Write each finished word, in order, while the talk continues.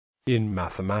In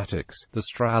mathematics, the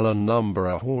Strahler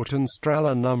number, E.Horton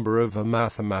Strahler number of a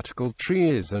mathematical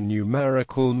tree, is a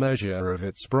numerical measure of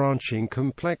its branching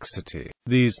complexity.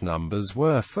 These numbers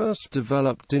were first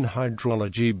developed in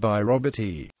hydrology by Robert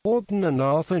E.Horton and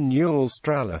Arthur Newell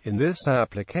Strahler. In this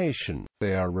application,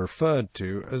 they are referred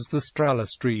to as the Strahler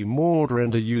stream order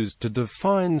and are used to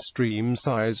define stream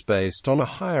size based on a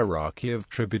hierarchy of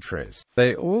tributaries.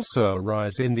 They also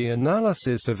arise in the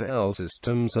analysis of L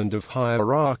systems and of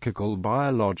hierarchical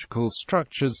biological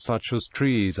structures such as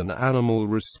trees and animal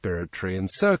respiratory and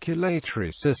circulatory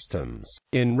systems.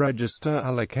 In register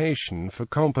allocation for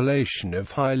compilation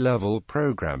of high-level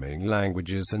programming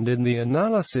languages and in the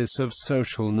analysis of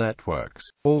social networks,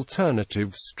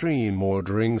 alternative stream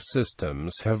ordering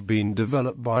systems have been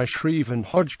developed by Shreve and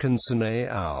Hodgkinson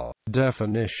al.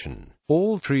 Definition: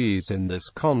 all trees in this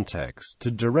context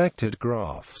are directed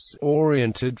graphs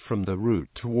oriented from the root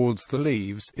towards the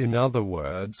leaves. In other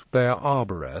words, they are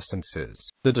arborescences.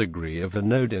 The degree of a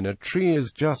node in a tree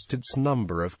is just its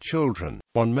number of children.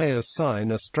 One may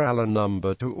assign a Strahler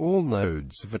number to all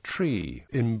nodes of a tree,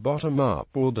 in bottom-up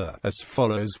order, as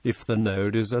follows. If the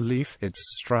node is a leaf, its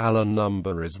Strahler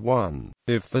number is 1.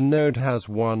 If the node has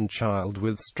one child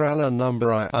with Strahler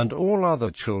number I, and all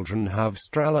other children have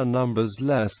Strahler numbers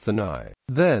less than I,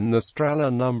 then the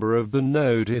Strahler number of the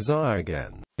node is I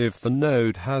again. If the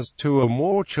node has two or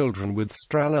more children with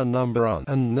Strahler number I,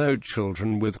 and no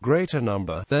children with greater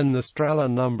number, then the Strahler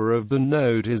number of the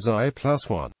node is I plus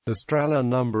 1. The Strahler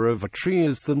number of a tree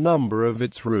is the number of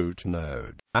its root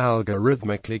node.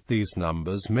 Algorithmically, these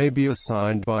numbers may be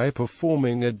assigned by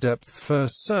performing a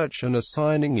depth-first search and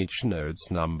assigning each node's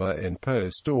number in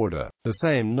post-order. The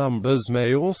same numbers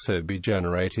may also be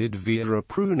generated via a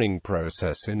pruning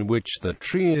process in which the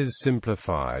tree is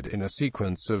simplified in a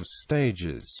sequence of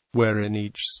stages, where in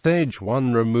each stage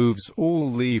one removes all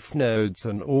leaf nodes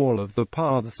and all of the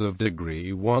paths of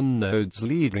degree 1 nodes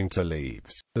leading to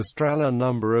leaves. The Strahler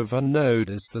number of a node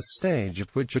is the stage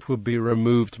at which it will be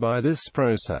removed by this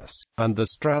process, and the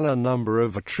Strahler number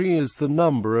of a tree is the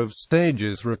number of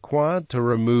stages required to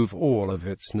remove all of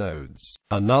its nodes.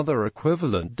 Another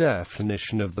equivalent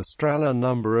definition of the Strahler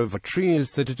number of a tree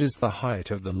is that it is the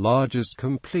height of the largest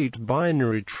complete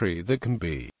binary tree that can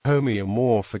be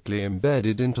homeomorphically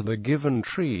embedded into the given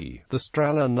tree. The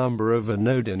Strahler number of a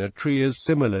node in a tree is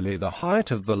similarly the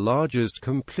height of the largest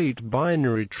complete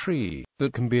binary tree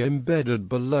that can be embedded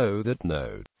below that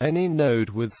node. Any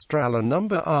node with Strahler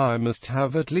number I must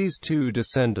have at least 2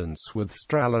 descendants with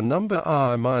Strahler number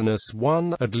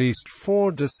I-1, at least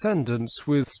 4 descendants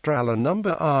with Strahler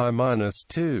number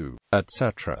I-2,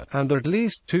 etc., and at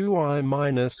least 2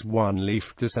 I-1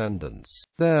 leaf descendants.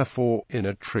 Therefore, in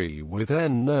a tree with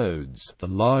n nodes, the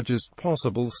largest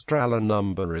possible Strahler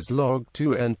number is log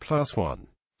 2n plus 1.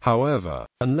 However,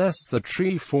 unless the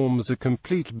tree forms a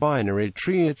complete binary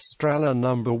tree, its Strahler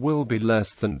number will be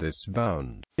less than this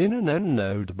bound. In an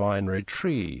n-node binary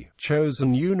tree,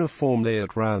 chosen uniformly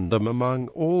at random among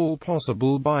all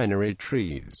possible binary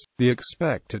trees, the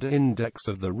expected index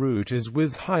of the root is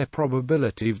with high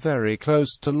probability very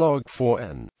close to log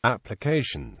 4n.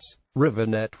 Applications: river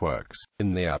networks.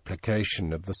 In the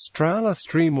application of the Strahler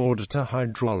stream order to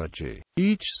hydrology,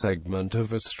 each segment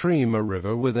of a stream or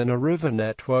river within a river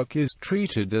network is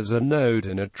treated as a node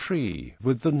in a tree,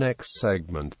 with the next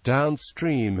segment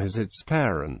downstream as its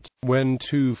parent. When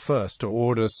two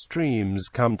first-order streams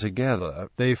come together,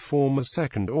 they form a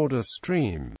second-order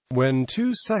stream. When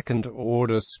two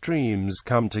second-order streams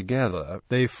come together,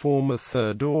 they form a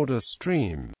third-order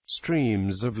stream.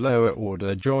 Streams of lower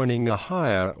order joining a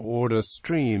higher-order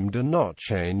stream do not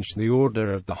change the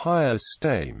order of the higher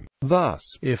stream. Thus,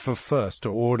 if a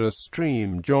first-order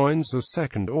stream joins a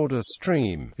second-order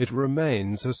stream, it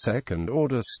remains a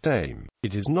second-order stream.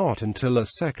 It is not until a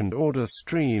second-order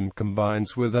stream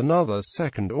combines with another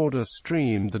second-order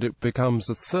stream that it becomes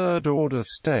a third-order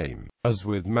stream. As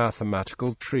with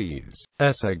mathematical trees,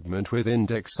 a segment with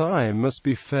index I must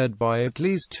be fed by at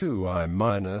least 2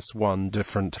 I-1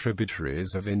 different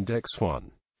tributaries of index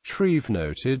 1. Shreve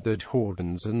noted that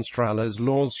Horton's and Strahler's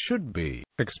laws should be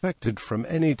expected from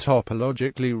any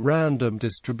topologically random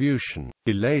distribution.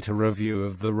 A later review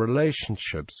of the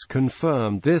relationships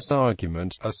confirmed this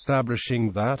argument,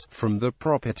 establishing that, from the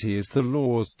properties the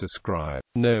laws describe,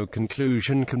 no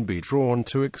conclusion can be drawn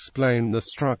to explain the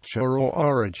structure or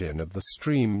origin of the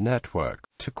stream network.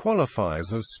 To qualify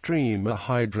as a stream, a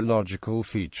hydrological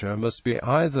feature must be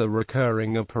either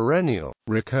recurring or perennial.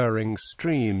 Recurring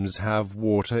streams have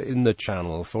water in the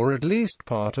channel for at least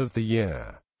part of the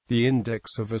year. The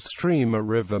index of a stream or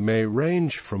river may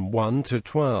range from 1 to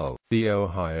 12. The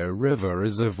Ohio River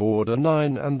is of order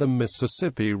 9 and the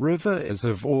Mississippi River is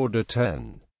of order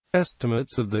 10.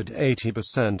 Estimates of that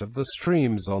 80% of the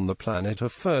streams on the planet are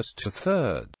first to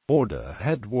third order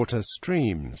headwater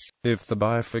streams. If the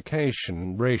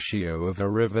bifurcation ratio of a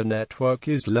river network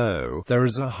is low, there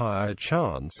is a higher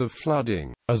chance of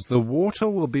flooding, as the water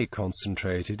will be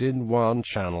concentrated in one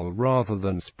channel rather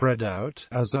than spread out,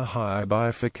 as a higher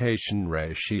bifurcation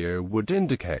ratio would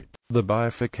indicate. The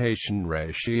bifurcation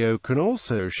ratio can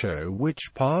also show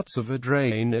which parts of a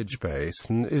drainage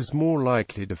basin is more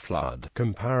likely to flood,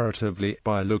 comparatively,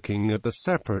 by looking at the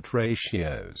separate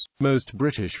ratios. Most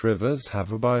British rivers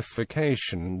have a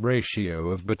bifurcation ratio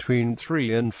of between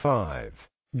 3 and 5.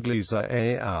 Glaser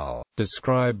et al.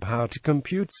 Describe how to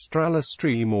compute Strahler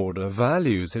stream order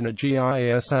values in a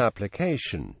GIS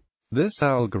application. This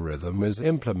algorithm is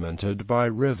implemented by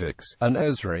Rivix, an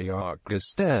Hierarchical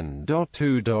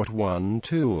 10.2.1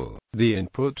 tool. The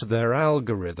input to their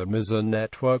algorithm is a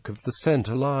network of the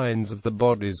center lines of the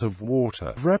bodies of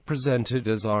water, represented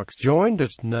as arcs joined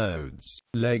at nodes.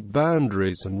 Lake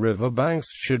boundaries and river banks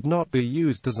should not be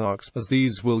used as arcs, as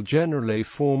these will generally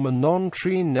form a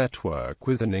non-tree network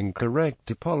with an incorrect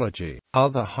topology.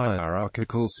 Other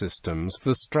hierarchical systems.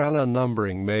 The Strahler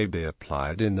numbering may be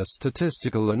applied in the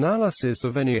statistical analysis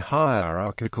of any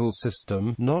hierarchical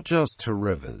system, not just to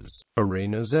rivers.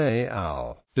 Arenas et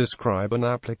al. Describe an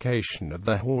application of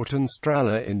the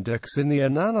E.Horton-Strahler index in the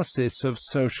analysis of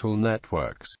social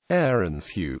networks.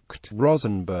 Ehrenfeucht,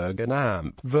 Rosenberg and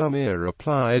Amp. Vermeer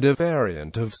applied a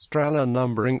variant of Strahler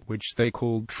numbering, which they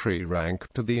called tree rank,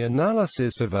 to the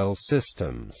analysis of L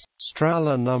systems.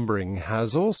 Strahler numbering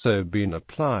has also been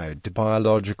applied to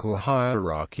biological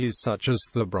hierarchies such as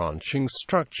the branching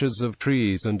structures of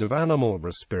trees and of animal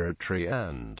respiratory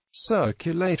and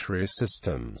circulatory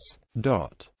systems.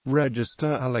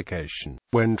 Register allocation.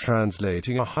 When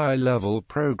translating a high-level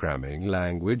programming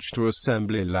language to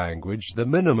assembly language, the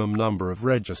minimum number of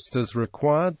registers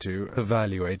required to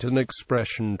evaluate an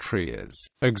expression tree is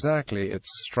exactly its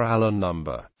Strahler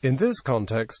number. In this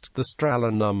context, the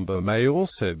Strahler number may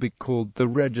also be called the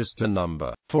register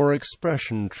number. For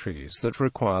expression trees that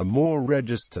require more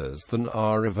registers than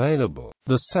are available,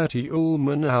 the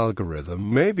Seti-Ullman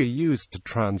algorithm may be used to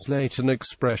translate an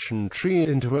expression tree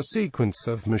into a sequence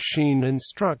of machine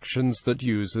instructions that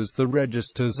uses the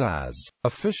registers as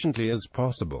efficiently as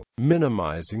possible,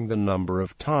 minimizing the number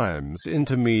of times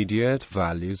intermediate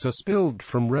values are spilled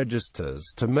from registers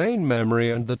to main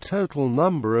memory and the total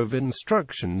number of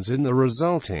instructions in the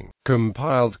resulting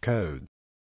compiled code.